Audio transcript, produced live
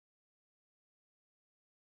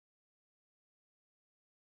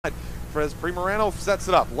as Primorano sets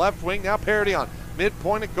it up. Left wing, now Parody on.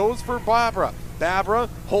 Midpoint, it goes for Babra. Babra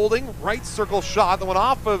holding, right circle shot that went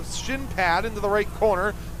off of shin pad into the right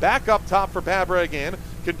corner. Back up top for Babra again.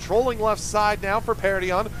 Controlling left side now for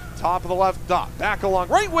Parody on. Top of the left dot. Back along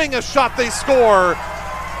right wing, a shot, they score.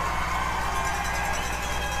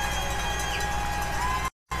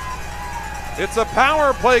 It's a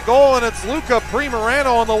power play goal, and it's Luca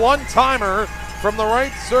Primorano on the one-timer from the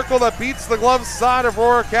right circle that beats the glove side of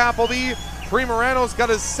Rourke Appleby. Primorano's got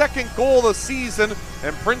his second goal of the season,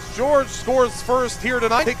 and Prince George scores first here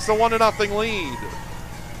tonight, takes a 1-0 lead.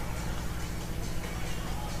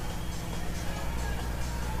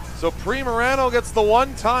 So Primorano gets the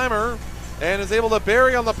one-timer and is able to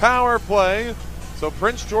bury on the power play. So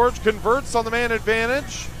Prince George converts on the man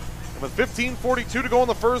advantage. And with 15:42 to go in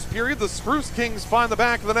the first period, the Spruce Kings find the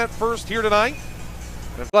back of the net first here tonight.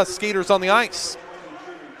 And less skaters on the ice.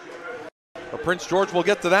 But Prince George will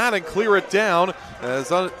get to that and clear it down,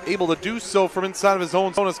 as unable to do so from inside of his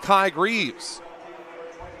own zone as Kai Greaves.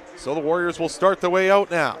 So the Warriors will start the way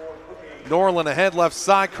out now. Norland ahead, left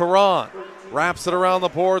side, Caron. Wraps it around the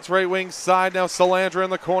boards, right wing side. Now Salandra in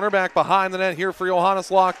the corner, back behind the net here for Johannes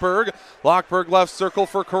Lockberg. Lockberg left circle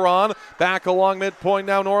for Caron. Back along midpoint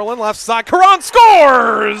now Norland, left side. Caron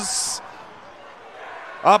scores!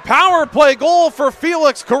 A power play goal for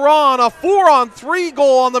Felix Caron, a 4-on-3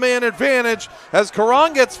 goal on the man advantage as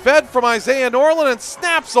Caron gets fed from Isaiah Norland and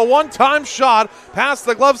snaps a one-time shot past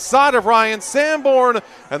the glove side of Ryan Sanborn.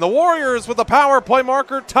 And the Warriors with the power play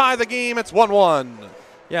marker tie the game. It's 1-1.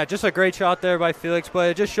 Yeah, just a great shot there by Felix,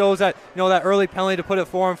 but it just shows that, that early penalty to put it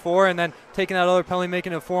 4-on-4 and then taking that other penalty,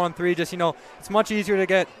 making it 4-on-3. Just, it's much easier to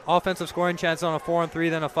get offensive scoring chances on a 4-on-3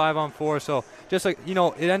 than a 5-on-4. So just, it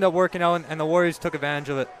ended up working out, and the Warriors took advantage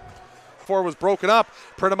of it. Four was broken up.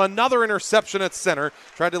 Pridham another interception at center.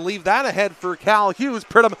 Tried to leave that ahead for Cal Hughes.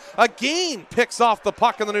 Pridham again picks off the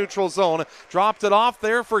puck in the neutral zone. Dropped it off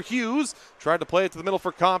there for Hughes. Tried to play it to the middle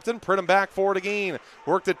for Compton. Pridham back forward again.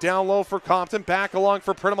 Worked it down low for Compton. Back along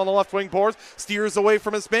for Pridham on the left wing boards. Steers away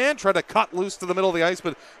from his man. Tried to cut loose to the middle of the ice,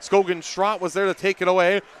 but Skogan Schrott was there to take it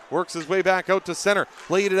away. Works his way back out to center.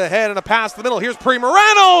 Laid it ahead and a pass to the middle. Here's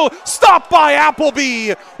Primorano. Stopped by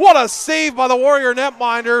Appleby. What a save by the Warrior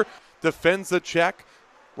netminder. Defends the check.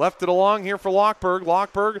 Left it along here for Lockberg.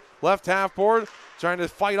 Lockberg, left half board, trying to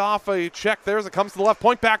fight off a check there as it comes to the left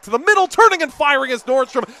point. Back to the middle, turning and firing is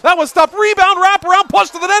Nordstrom. That was stopped. Rebound, wrap around, push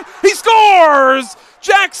to the net. He scores!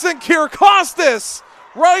 Jackson Kirkostas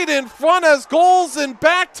right in front, as goals in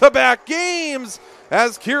back-to-back games,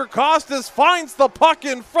 as Kirkostas finds the puck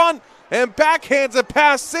in front and backhands it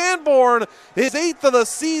past Sanborn. His 8th of the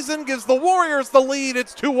season gives the Warriors the lead.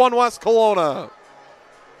 It's 2-1 West Kelowna.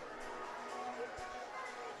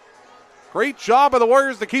 Great job by the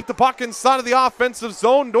Warriors to keep the puck inside of the offensive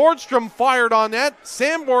zone. Nordstrom fired on net.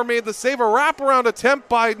 Sanborn made the save. A wraparound attempt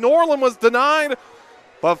by Norland was denied.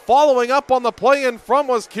 But following up on the play in front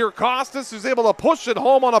was Kirkostas, who's able to push it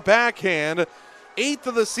home on a backhand. 8th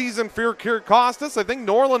of the season for Kirkostas. I think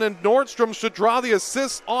Norland and Nordstrom should draw the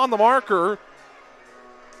assists on the marker.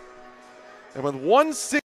 And with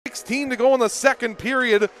 1:16 to go in the second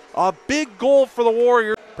period, a big goal for the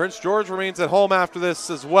Warriors. Prince George remains at home after this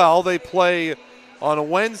as well. They play on a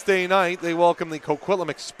Wednesday night. They welcome the Coquitlam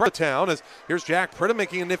Express to town. As here's Jack Pridham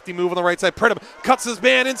making a nifty move on the right side. Pridham cuts his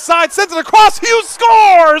man inside, sends it across. Hughes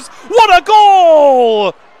scores! What a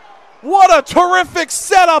goal! What a terrific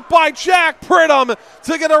setup by Jack Pridham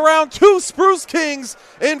to get around two Spruce Kings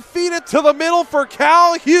and feed it to the middle for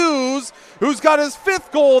Cal Hughes, who's got his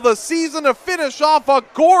 5th goal of the season to finish off a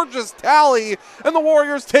gorgeous tally, and the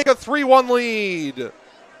Warriors take a 3-1 lead.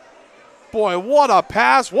 Boy, what a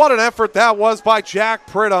pass, what an effort that was by Jack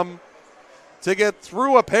Pridham to get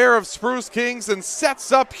through a pair of Spruce Kings, and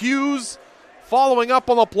sets up Hughes following up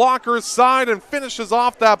on the blocker's side and finishes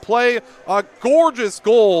off that play. A gorgeous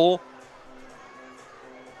goal.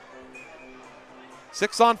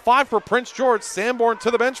 6-on-5 for Prince George. Sanborn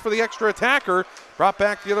to the bench for the extra attacker. Brought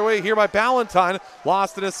back the other way here by Ballantyne.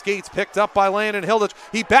 Lost in his skates, picked up by Landon Hilditch.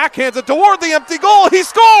 He backhands it toward the empty goal. He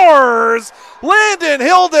scores! Landon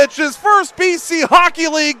Hilditch, his first BC Hockey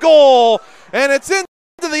League goal. And it's into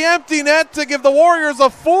the empty net to give the Warriors a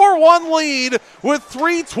 4-1 lead with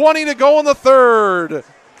 3:20 to go in the third.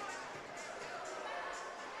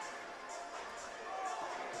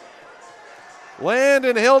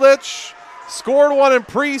 Landon Hilditch scored one in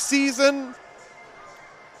preseason,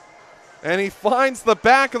 and he finds the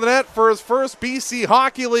back of the net for his first BC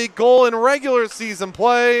Hockey League goal in regular season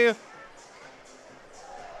play.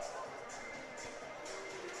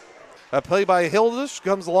 A play by Hilditch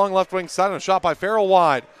comes along left wing side, and a shot by Farrell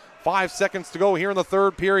wide. 5 seconds to go here in the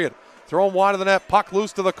third period. Thrown wide of the net, puck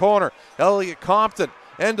loose to the corner. Elliott Compton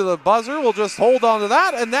into the buzzer. We'll just hold on to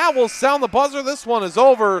that, and that will sound the buzzer. This one is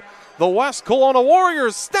over. The West Kelowna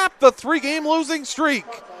Warriors snap the 3-game losing streak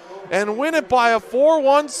and win it by a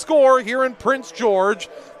 4-1 score here in Prince George.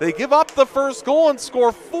 They give up the first goal and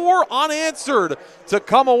score 4 unanswered to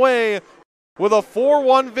come away with a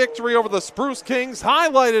 4-1 victory over the Spruce Kings,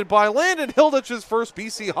 highlighted by Landon Hildich's first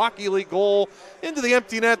BC Hockey League goal into the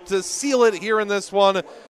empty net to seal it here in this one.